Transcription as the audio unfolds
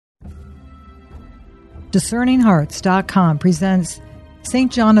DiscerningHearts.com presents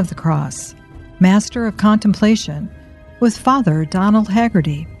St. John of the Cross, Master of Contemplation, with Father Donald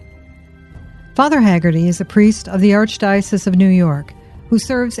Haggerty. Father Haggerty is a priest of the Archdiocese of New York who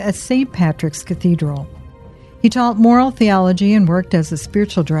serves at St. Patrick's Cathedral. He taught moral theology and worked as a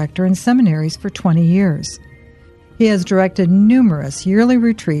spiritual director in seminaries for 20 years. He has directed numerous yearly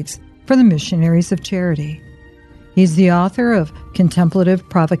retreats for the Missionaries of Charity. He's the author of Contemplative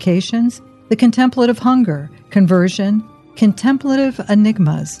Provocations, The Contemplative Hunger, Conversion, Contemplative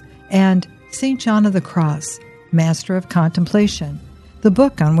Enigmas, and St. John of the Cross, Master of Contemplation, the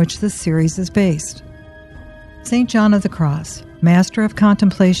book on which this series is based. St. John of the Cross, Master of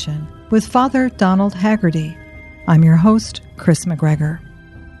Contemplation, with Father Donald Haggerty. I'm your host, Chris McGregor.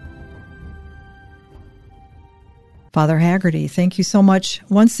 Father Haggerty, thank you so much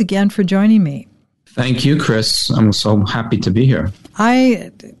once again for joining me. Thank you, Chris. I'm so happy to be here.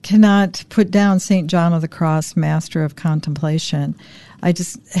 I cannot put down St. John of the Cross, Master of Contemplation. I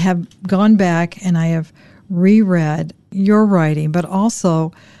just have gone back and I have reread your writing, but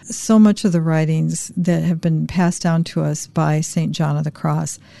also so much of the writings that have been passed down to us by St. John of the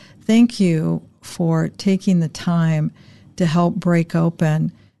Cross. Thank you for taking the time to help break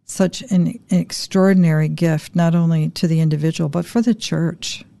open such an extraordinary gift, not only to the individual, but for the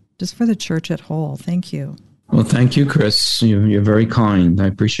church. Just for the church at whole. Thank you. Well, thank you, Chris. You're very kind. I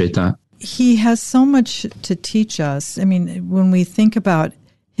appreciate that. He has so much to teach us. I mean, when we think about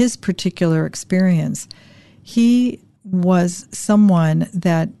his particular experience, he was someone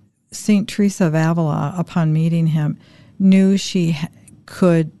that St. Teresa of Avila, upon meeting him, knew she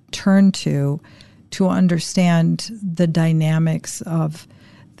could turn to understand the dynamics of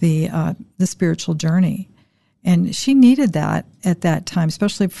the spiritual journey. And she needed that at that time,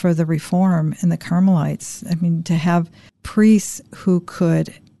 especially for the Reform and the Carmelites. I mean, to have priests who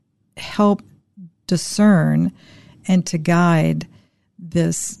could help discern and to guide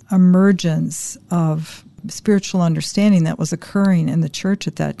this emergence of spiritual understanding that was occurring in the church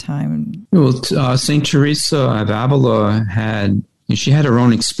at that time. Well, St. Teresa of Avila had her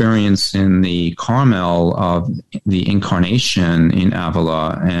own experience in the Carmel of the Incarnation in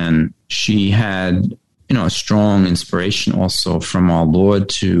Avila, and she had a strong inspiration also from our Lord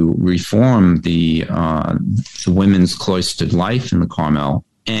to reform the women's cloistered life in the Carmel.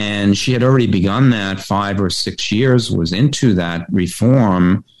 And she had already begun that 5 or 6 years, was into that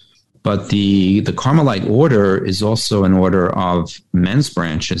reform. But the Carmelite order is also an order of men's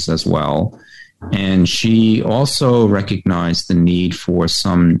branches as well. And she also recognized the need for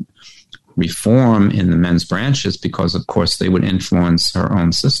some reform in the men's branches because, of course, they would influence her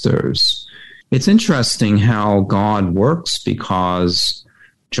own sisters. It's interesting how God works because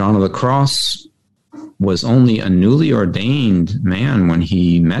John of the Cross was only a newly ordained man when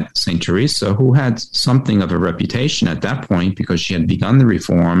he met St. Teresa, who had something of a reputation at that point because she had begun the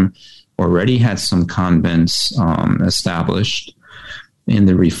reform, already had some convents established in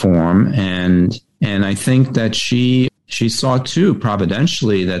the reform. And I think that she saw too,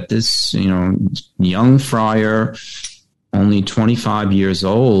 providentially, that this, young friar, only 25 years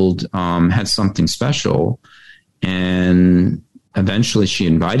old, had something special. And eventually she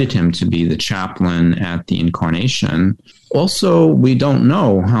invited him to be the chaplain at the Incarnation. Also, we don't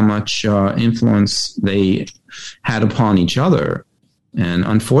know how much influence they had upon each other. And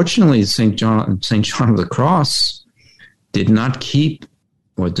unfortunately, St. John of the Cross did not keep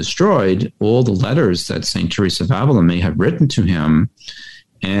or destroyed all the letters that St. Teresa of Avila may have written to him.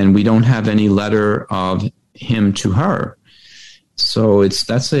 And we don't have any letter of him to her. So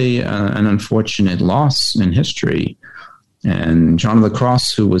that's an unfortunate loss in history. And John of the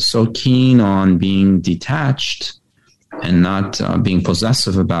Cross, who was so keen on being detached and not being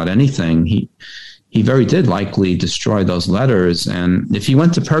possessive about anything, he very did likely destroy those letters. And if he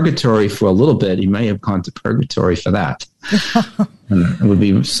went to purgatory for a little bit, he may have gone to purgatory for that. And it would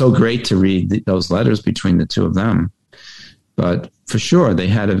be so great to read those letters between the two of them. But for sure, they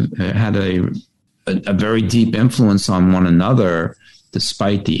had a very deep influence on one another,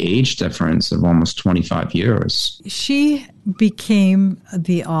 despite the age difference of almost 25 years. She became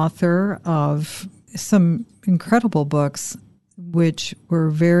the author of some incredible books, which were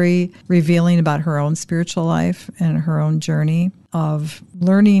very revealing about her own spiritual life and her own journey of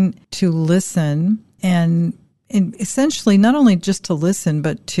learning to listen and essentially not only just to listen,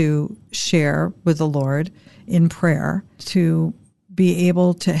 but to share with the Lord in prayer, to be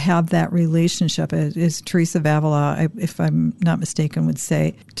able to have that relationship. As Teresa of Avila, if I'm not mistaken, would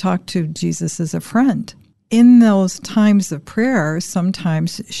say, talk to Jesus as a friend. In those times of prayer,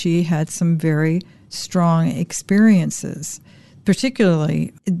 sometimes she had some very strong experiences,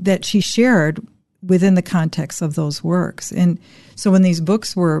 particularly that she shared within the context of those works. And so when these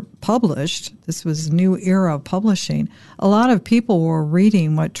books were published, this was a new era of publishing, a lot of people were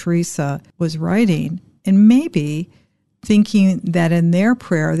reading what Teresa was writing and maybe thinking that in their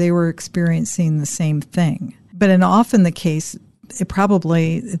prayer they were experiencing the same thing. But in often the case,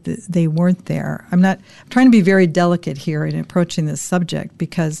 they weren't there. I'm trying to be very delicate here in approaching this subject,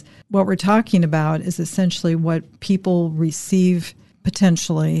 because what we're talking about is essentially what people receive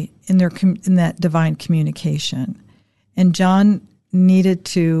potentially in that divine communication. And John needed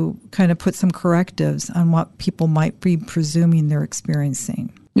to kind of put some correctives on what people might be presuming they're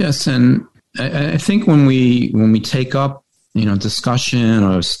experiencing. Yes, and I think when we take up discussion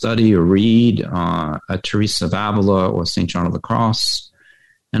or study or read a Teresa of Avila or St. John of the Cross,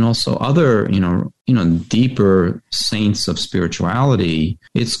 and also other, deeper saints of spirituality,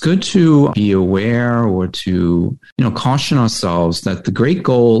 it's good to be aware or to, caution ourselves that the great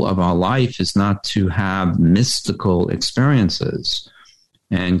goal of our life is not to have mystical experiences.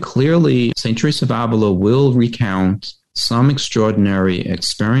 And clearly, St. Teresa of Avila will recount some extraordinary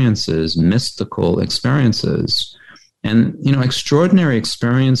experiences, mystical experiences. And, extraordinary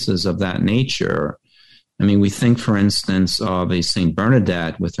experiences of that nature. I mean, we think, for instance, of a St.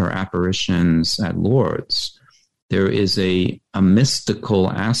 Bernadette with her apparitions at Lourdes. There is a mystical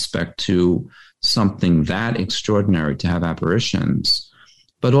aspect to something that extraordinary to have apparitions.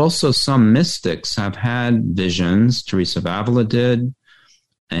 But also some mystics have had visions. Teresa of Avila did.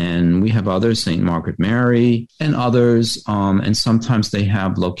 And we have others, St. Margaret Mary and others. And sometimes they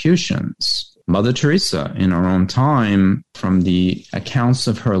have locutions. Mother Teresa, in her own time, from the accounts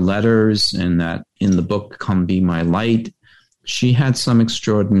of her letters and that in the book, Come Be My Light, she had some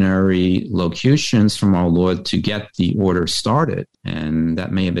extraordinary locutions from our Lord to get the order started. And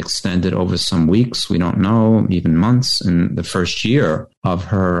that may have extended over some weeks, we don't know, even months in the first year of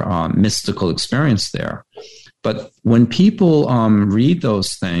her mystical experience there. But when people read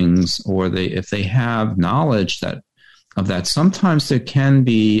those things, or if they have knowledge of that, sometimes there can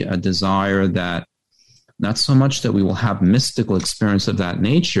be a desire that not so much that we will have mystical experience of that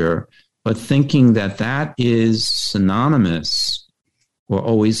nature, but thinking that that is synonymous or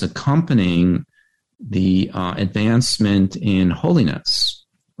always accompanying the advancement in holiness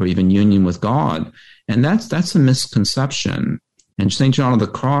or even union with God. And that's a misconception. And St. John of the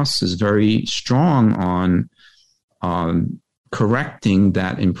Cross is very strong on correcting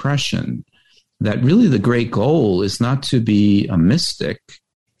that impression, that really the great goal is not to be a mystic.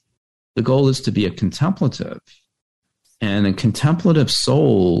 The goal is to be a contemplative. And a contemplative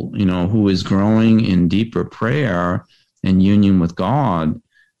soul, who is growing in deeper prayer and union with God,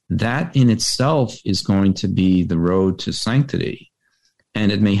 that in itself is going to be the road to sanctity.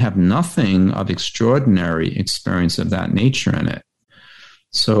 And it may have nothing of extraordinary experience of that nature in it.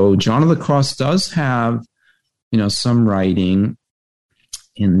 So John of the Cross does have, some writing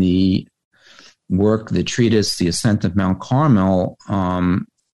in the work, the treatise, The Ascent of Mount Carmel,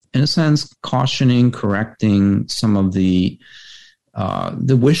 in a sense, cautioning, correcting some of the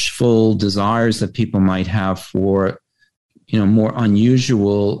wishful desires that people might have for, more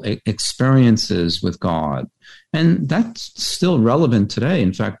unusual experiences with God. And that's still relevant today,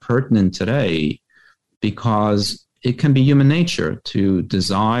 in fact, pertinent today, because it can be human nature to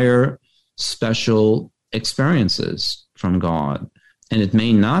desire special experiences from God. And it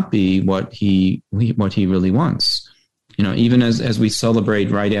may not be what he really wants. Even as we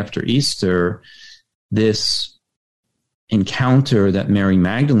celebrate right after Easter, this encounter that Mary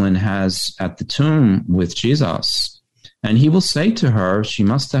Magdalene has at the tomb with Jesus. And he will say to her, she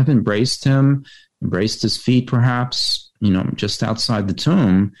must have embraced him, embraced his feet perhaps, just outside the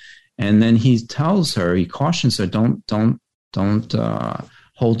tomb. And then he tells her, he cautions her, don't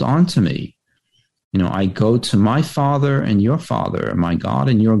hold on to me. I go to my Father and your Father, my God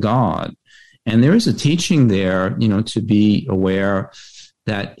and your God. And there is a teaching there, to be aware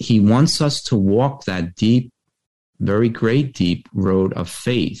that he wants us to walk that deep, very great deep road of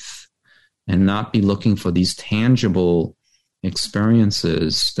faith and not be looking for these tangible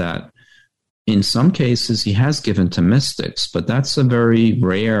experiences that in some cases he has given to mystics, but that's a very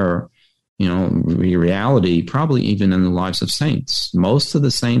rare, reality, probably even in the lives of saints. Most of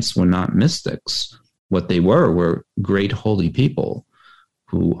the saints were not mystics. What they were great holy people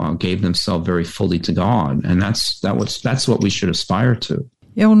who gave themselves very fully to God. And that's what we should aspire to.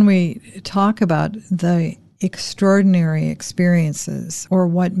 Yeah, when we talk about the extraordinary experiences, or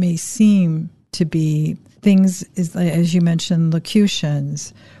what may seem to be things, as you mentioned,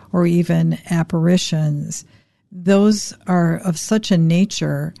 locutions, or even apparitions, those are of such a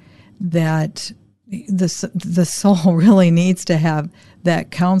nature that the soul really needs to have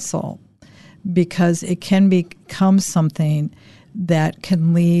that counsel. because it can become something that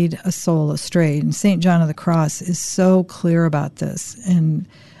can lead a soul astray. And St. John of the Cross is so clear about this in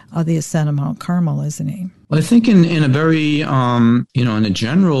the Ascent of Mount Carmel, isn't he? Well, I think in a very, in a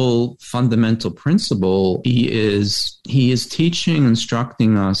general fundamental principle, he is teaching,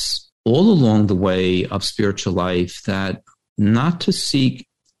 instructing us all along the way of spiritual life that not to seek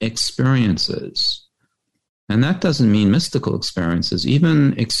experiences. And that doesn't mean mystical experiences,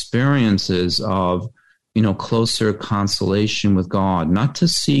 even experiences of, closer consolation with God, not to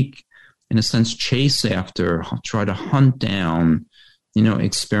seek, in a sense, chase after, try to hunt down,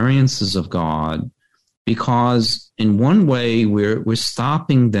 experiences of God, because in one way we're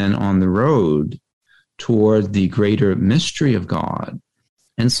stopping then on the road toward the greater mystery of God.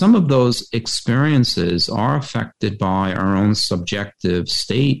 And some of those experiences are affected by our own subjective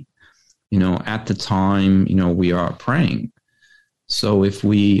state, at the time, we are praying. So if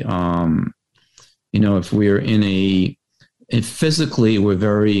we, if we're if physically we're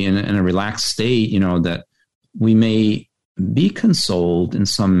very in a relaxed state, that we may be consoled in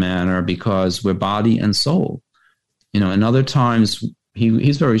some manner because we're body and soul. And other times,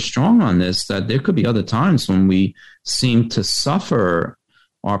 he's very strong on this, that there could be other times when we seem to suffer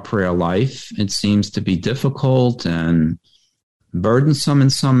our prayer life. It seems to be difficult and burdensome in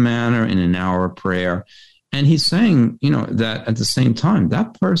some manner in an hour of prayer. And he's saying, that at the same time,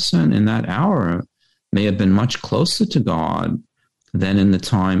 that person in that hour may have been much closer to God than in the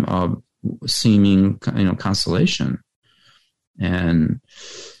time of seeming, consolation. And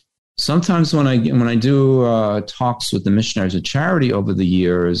sometimes when I do talks with the missionaries of charity over the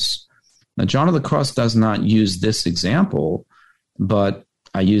years, John of the Cross does not use this example, but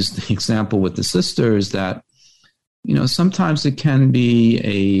I use the example with the sisters that, sometimes it can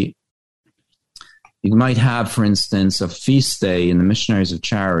be you might have, for instance, a feast day in the missionaries of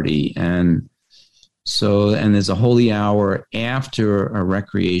charity. And there's a holy hour after a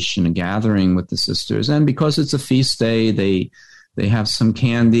recreation, a gathering with the sisters. And because it's a feast day, they have some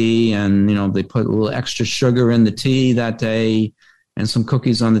candy and, they put a little extra sugar in the tea that day and some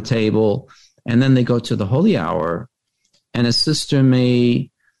cookies on the table. And then they go to the holy hour, and a sister may,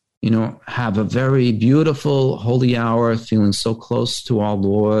 have a very beautiful holy hour, feeling so close to our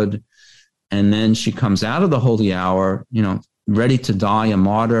Lord. And then she comes out of the holy hour, ready to die a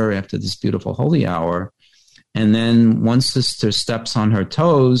martyr after this beautiful holy hour. And then one sister steps on her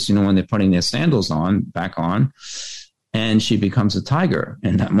toes, when they're putting their sandals back on, and she becomes a tiger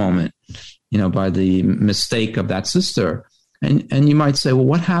in that moment, by the mistake of that sister. And you might say, well,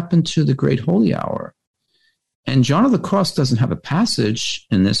 what happened to the great holy hour? And John of the Cross doesn't have a passage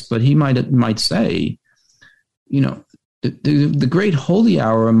in this, but he might say, the great holy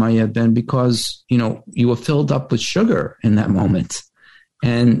hour might have been because, you were filled up with sugar in that moment.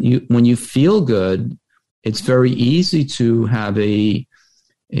 And when you feel good, it's very easy to have a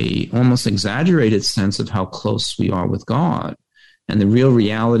almost exaggerated sense of how close we are with God. And the real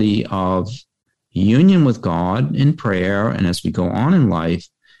reality of union with God in prayer and as we go on in life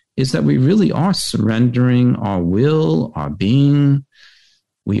is that we really are surrendering our will, our being.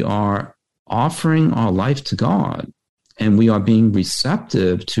 We are offering our life to God, and we are being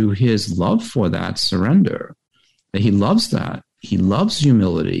receptive to his love for that surrender. That he loves that. He loves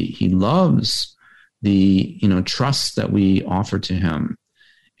humility. He loves the, trust that we offer to him.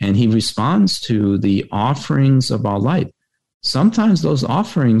 And he responds to the offerings of our life. Sometimes those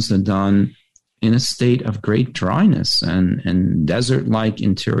offerings are done in a state of great dryness and desert-like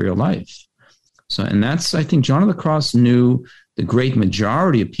interior life. So, and that's, I think John of the Cross knew the great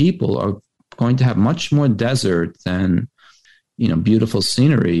majority of people are going to have much more desert than, beautiful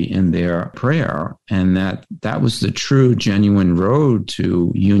scenery in their prayer. And that was the true, genuine road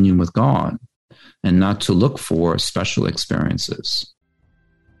to union with God, and not to look for special experiences.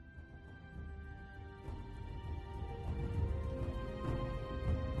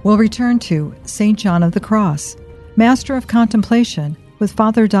 We'll return to St. John of the Cross, Master of Contemplation, with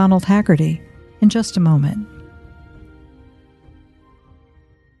Father Donald Haggerty, in just a moment.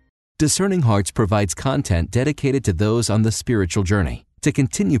 Discerning Hearts provides content dedicated to those on the spiritual journey. To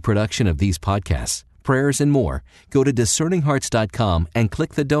continue production of these podcasts, prayers, and more, go to discerninghearts.com and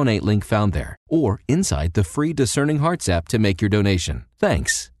click the donate link found there, or inside the free Discerning Hearts app to make your donation.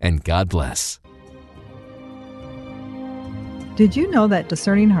 Thanks, and God bless. Did you know that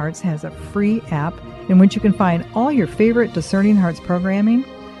Discerning Hearts has a free app in which you can find all your favorite Discerning Hearts programming?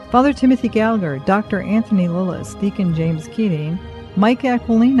 Father Timothy Gallagher, Dr. Anthony Lillis, Deacon James Keating, Mike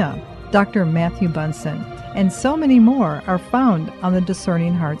Aquilina, Dr. Matthew Bunson, and so many more are found on the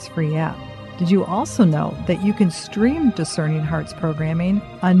Discerning Hearts free app. Did you also know that you can stream Discerning Hearts programming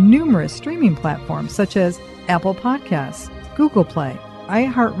on numerous streaming platforms such as Apple Podcasts, Google Play,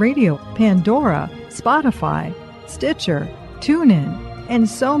 iHeartRadio, Pandora, Spotify, Stitcher, TuneIn, and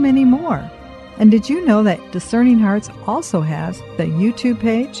so many more? And did you know that Discerning Hearts also has the YouTube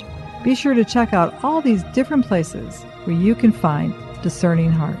page? Be sure to check out all these different places where you can find Discerning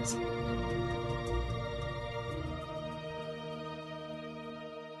Hearts.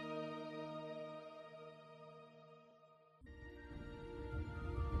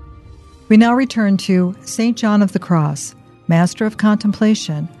 We now return to St. John of the Cross, Master of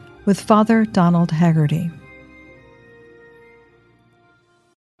Contemplation, with Father Donald Haggerty.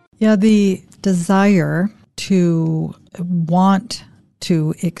 Yeah, the desire to want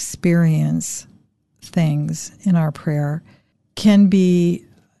to experience things in our prayer can be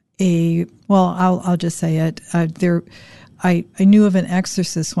I'll just say it. I knew of an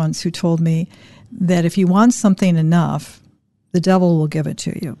exorcist once who told me that if you want something enough, the devil will give it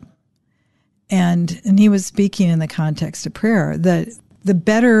to you. And he was speaking in the context of prayer, that the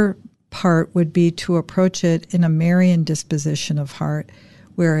better part would be to approach it in a Marian disposition of heart,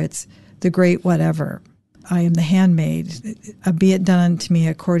 where it's the great whatever. I am the handmaid. Be it done unto me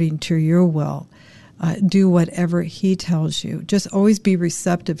according to your will. Do whatever he tells you. Just always be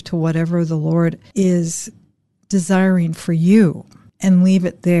receptive to whatever the Lord is desiring for you, and leave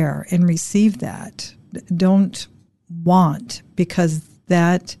it there and receive that. Don't want, because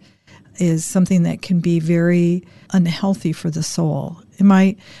that is something that can be very unhealthy for the soul.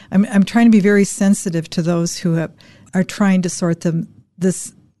 I'm trying to be very sensitive to those who are trying to sort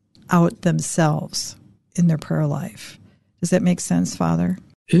this out themselves in their prayer life. Does that make sense, Father?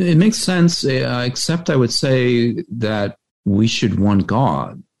 It makes sense, except I would say that we should want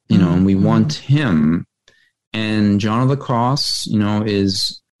God, and we want him. And John of the Cross,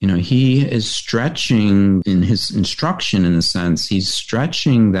 he is stretching in his instruction, in a sense. He's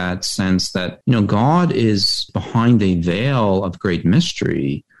stretching that sense that, God is behind a veil of great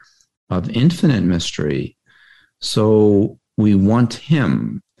mystery, of infinite mystery. So we want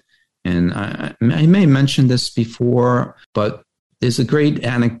him. And I may have mentioned this before, but there's a great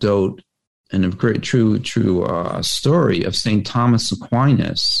anecdote and a great true story of St. Thomas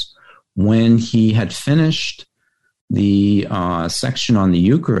Aquinas when he had finished the section on the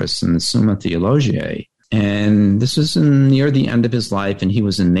Eucharist in the Summa Theologiae. And this was near the end of his life, and he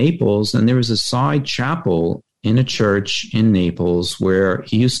was in Naples, and there was a side chapel in a church in Naples where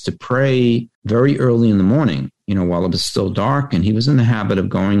he used to pray very early in the morning, while it was still dark, and he was in the habit of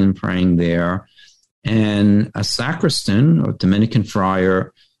going and praying there. And a sacristan or Dominican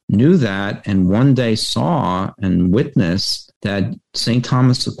friar knew that, and one day saw and witnessed that St.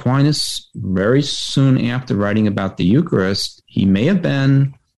 Thomas Aquinas, very soon after writing about the Eucharist, he may have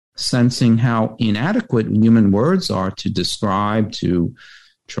been sensing how inadequate human words are to describe, to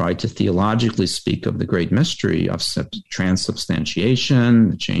try to theologically speak of the great mystery of transubstantiation,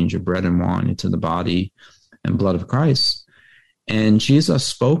 the change of bread and wine into the body and blood of Christ. And Jesus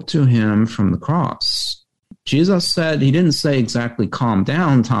spoke to him from the cross. Jesus said, he didn't say exactly, calm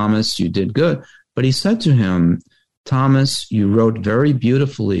down, Thomas, you did good. But he said to him, Thomas, you wrote very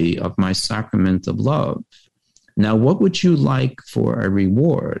beautifully of my sacrament of love. Now, what would you like for a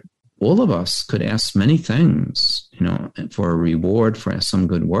reward? All of us could ask many things, for a reward for some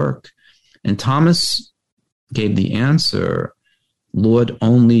good work. And Thomas gave the answer, Lord,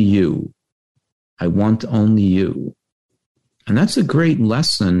 only you. I want only you. And that's a great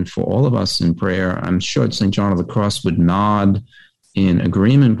lesson for all of us in prayer. I'm sure St. John of the Cross would nod in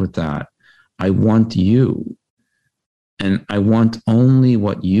agreement with that. I want you. And I want only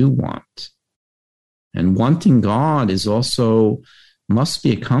what you want. And wanting God is also must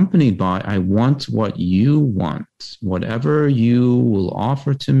be accompanied by, I want what you want. Whatever you will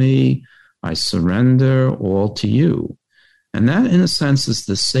offer to me, I surrender all to you. And that, in a sense, is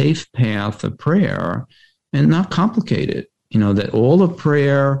the safe path of prayer, and not complicated. That all of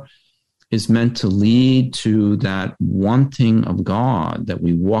prayer is meant to lead to that wanting of God, that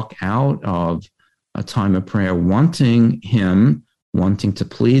we walk out of a time of prayer wanting him, wanting to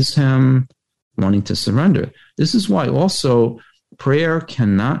please him, wanting to surrender. This is why also prayer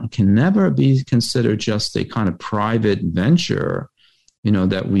can never be considered just a kind of private venture,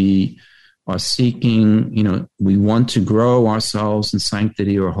 that we are seeking, we want to grow ourselves in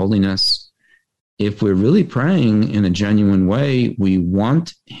sanctity or holiness. If we're really praying in a genuine way, we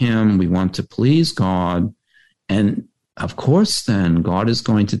want him, we want to please God. And of course, then God is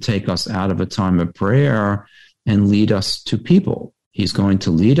going to take us out of a time of prayer and lead us to people. He's going to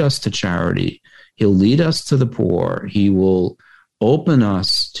lead us to charity. He'll lead us to the poor. He will open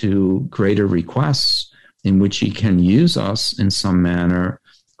us to greater requests in which he can use us in some manner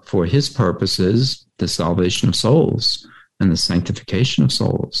for his purposes, the salvation of souls and the sanctification of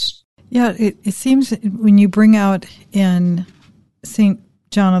souls. Yeah, it seems when you bring out in St.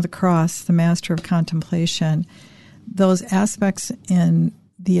 John of the Cross, the Master of Contemplation, those aspects in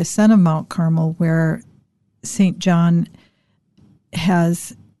the ascent of Mount Carmel where St. John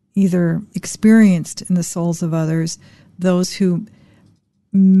has either experienced in the souls of others those who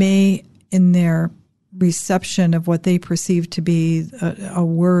may, in their reception of what they perceive to be a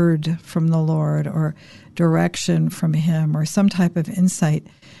word from the Lord or direction from him or some type of insight,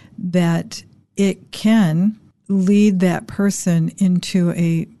 that it can lead that person into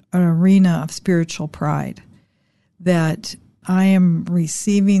an arena of spiritual pride. That I am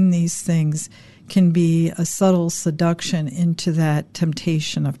receiving these things can be a subtle seduction into that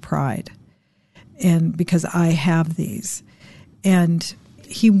temptation of pride. And because I have these. And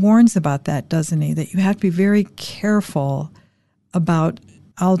he warns about that, doesn't he? That you have to be very careful about,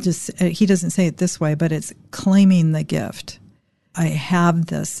 he doesn't say it this way, but it's claiming the gift. I have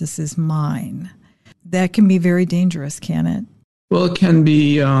this is mine. That can be very dangerous, can it? Well, it can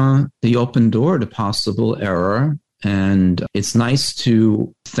be the open door to possible error. And it's nice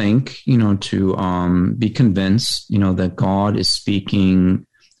to think, to be convinced, that God is speaking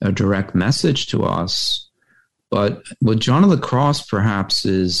a direct message to us. But what John of the Cross perhaps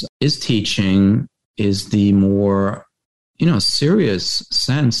is teaching is the more, serious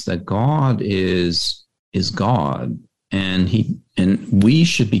sense that God is God. And we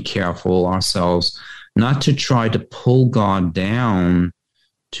should be careful ourselves not to try to pull God down,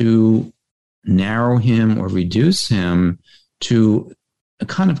 to narrow him or reduce him to a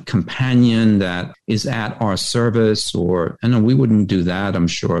kind of companion that is at our service, or, I know we wouldn't do that, I'm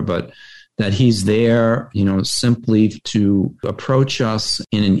sure, but that he's there, simply to approach us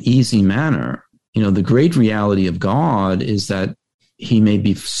in an easy manner. The great reality of God is that he may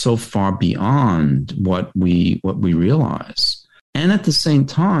be so far beyond what we realize. And at the same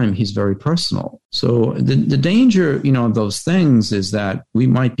time, he's very personal. So the danger, of those things is that we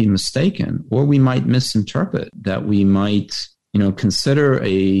might be mistaken, or we might misinterpret, that we might, consider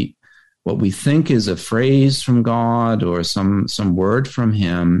what we think is a phrase from God or some word from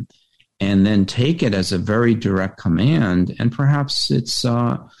him, and then take it as a very direct command. And perhaps it's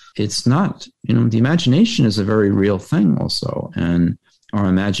not. The imagination is a very real thing also. And our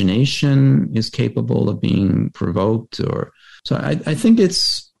imagination is capable of being provoked. So I think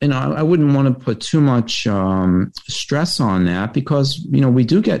it's, I wouldn't want to put too much stress on that, because, we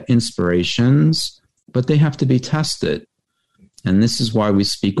do get inspirations, but they have to be tested. And this is why we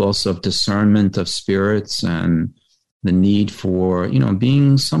speak also of discernment of spirits and the need for,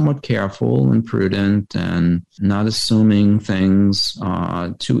 being somewhat careful and prudent and not assuming things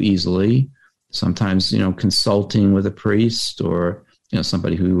too easily. Sometimes, consulting with a priest or,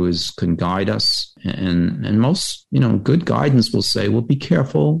 somebody who can guide us. And most, good guidance will say, well, be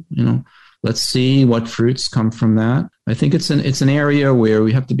careful, let's see what fruits come from that. I think it's an area where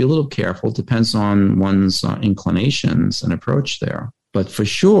we have to be a little careful. Depends on one's inclinations and approach there. But for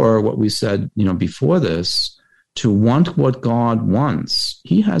sure, what we said, before this, to want what God wants,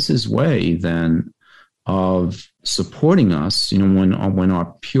 he has his way then of supporting us, when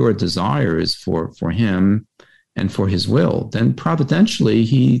our pure desire is for him and for his will, then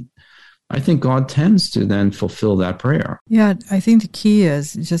providentially I think God tends to then fulfill that prayer. Yeah, I think the key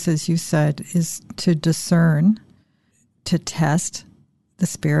is, just as you said, is to discern, to test the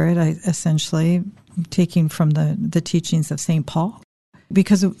Spirit, essentially taking from the teachings of St. Paul,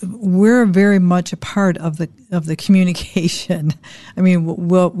 because we're very much a part of the communication. I mean,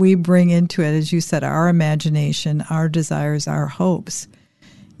 what we bring into it, as you said, our imagination, our desires, our hopes,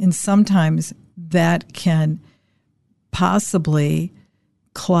 and sometimes that can possibly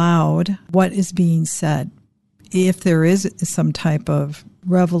cloud what is being said. If there is some type of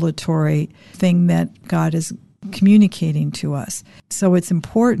revelatory thing that God is communicating to us. So it's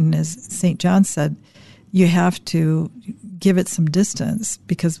important, as St. John said, you have to give it some distance,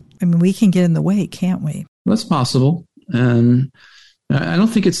 because, we can get in the way, can't we? That's possible. And I don't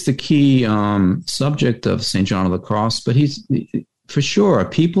think it's the key subject of St. John of the Cross, but he's, for sure,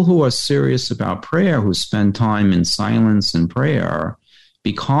 people who are serious about prayer, who spend time in silence and prayer,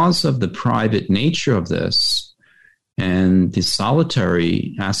 because of the private nature of this and the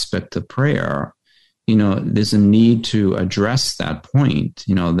solitary aspect of prayer, there's a need to address that point,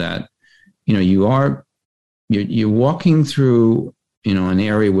 that, you're walking through, an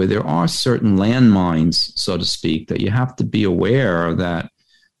area where there are certain landmines, so to speak, that you have to be aware of that,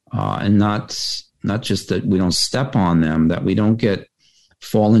 and not, not just that we don't step on them, that we don't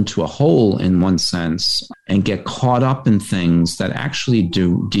fall into a hole in one sense and get caught up in things that actually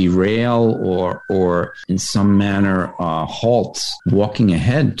do derail or in some manner halt walking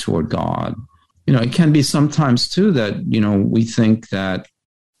ahead toward God. It can be sometimes too that, we think that,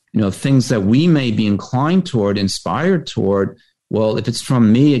 things that we may be inclined toward, inspired toward, well, if it's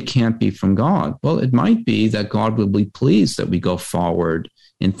from me, it can't be from God. Well, it might be that God will be pleased that we go forward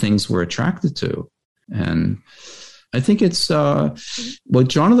in things we're attracted to. And I think it's what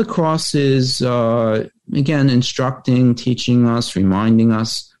John of the Cross is, again, instructing, teaching us, reminding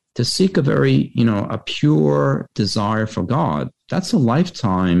us to seek a very, a pure desire for God. That's a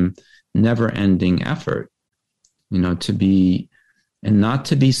lifetime, never-ending effort, to be, and not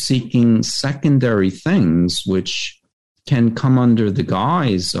to be seeking secondary things which can come under the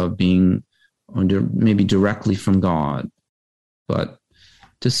guise of being maybe directly from God, but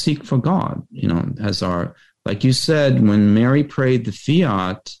to seek for God, as our, like you said, when Mary prayed the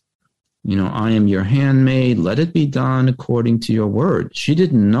fiat, I am your handmaid, let it be done according to your word. She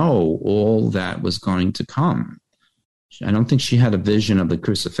didn't know all that was going to come. I don't think she had a vision of the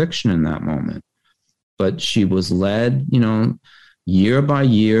crucifixion in that moment, but she was led, year by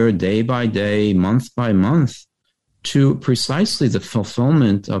year, day by day, month by month, to precisely the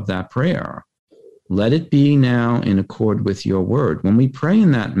fulfillment of that prayer. Let it be now in accord with your word. When we pray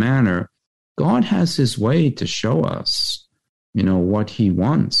in that manner, God has his way to show us, what he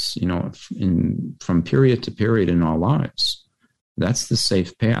wants, from period to period in our lives. That's the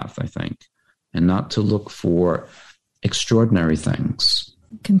safe path, I think, and not to look for extraordinary things.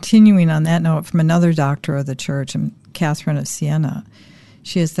 Continuing on that note, from another doctor of the church, Catherine of Siena,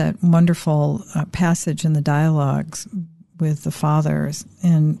 she has that wonderful passage in the dialogues with the fathers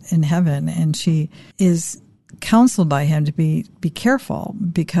in heaven, and she is counseled by him to be careful,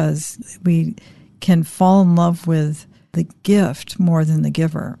 because we can fall in love with the gift more than the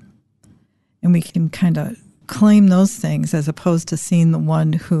giver. And we can kind of claim those things as opposed to seeing the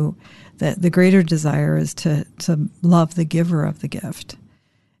one who, the greater desire is to love the giver of the gift.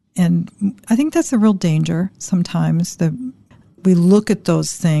 And I think that's a real danger sometimes, that we look at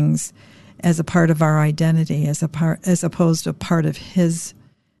those things as a part of our identity, as opposed to a part of his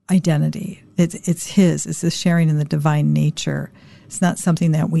identity. It's his. It's the sharing in the divine nature. It's not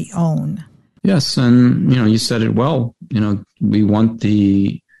something that we own. Yes, and you said it well. We want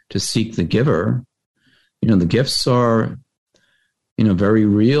to seek the giver. The gifts are very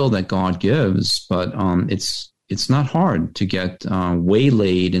real that God gives, but it's not hard to get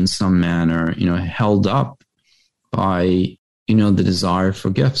waylaid in some manner. Held up by the desire for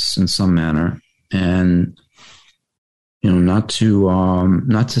gifts in some manner, and not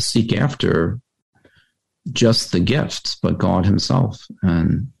to seek after just the gift, but God himself.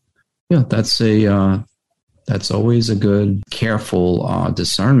 And that's always a good, careful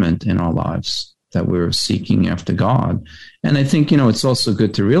discernment in our lives, that we're seeking after God. And I think it's also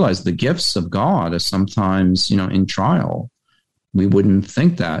good to realize the gifts of God are sometimes in trial. We wouldn't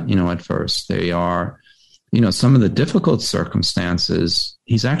think that at first. They are some of the difficult circumstances.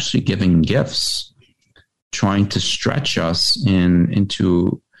 He's actually giving gifts, trying to stretch us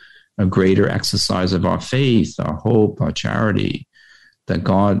into a greater exercise of our faith, our hope, our charity, that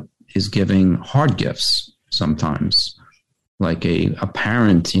God is giving hard gifts sometimes, like a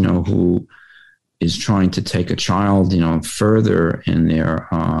parent, who is trying to take a child, further in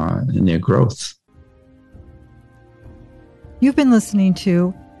their growth. You've been listening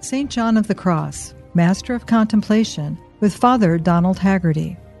to St. John of the Cross, Master of Contemplation, with Father Donald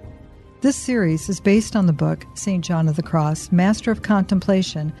Haggerty. This series is based on the book St. John of the Cross, Master of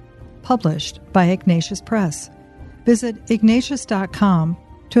Contemplation, published by Ignatius Press. Visit ignatius.com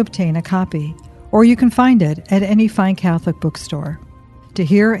to obtain a copy, or you can find it at any fine Catholic bookstore. To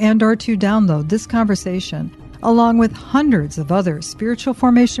hear and or to download this conversation, along with hundreds of other spiritual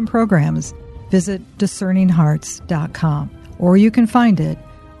formation programs, visit discerninghearts.com, or you can find it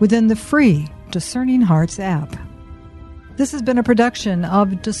within the free Discerning Hearts app. This has been a production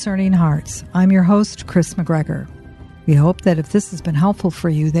of Discerning Hearts. I'm your host, Chris McGregor. We hope that if this has been helpful for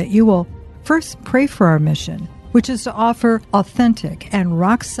you, that you will first pray for our mission, which is to offer authentic and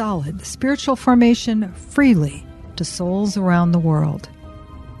rock-solid spiritual formation freely to souls around the world.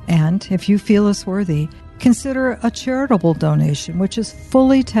 And if you feel us worthy, consider a charitable donation, which is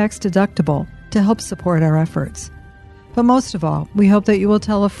fully tax-deductible, to help support our efforts. But most of all, we hope that you will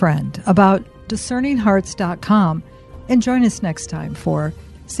tell a friend about discerninghearts.com and join us next time for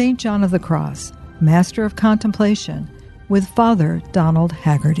St. John of the Cross, Master of Contemplation, with Father Donald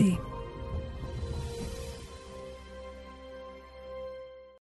Haggerty.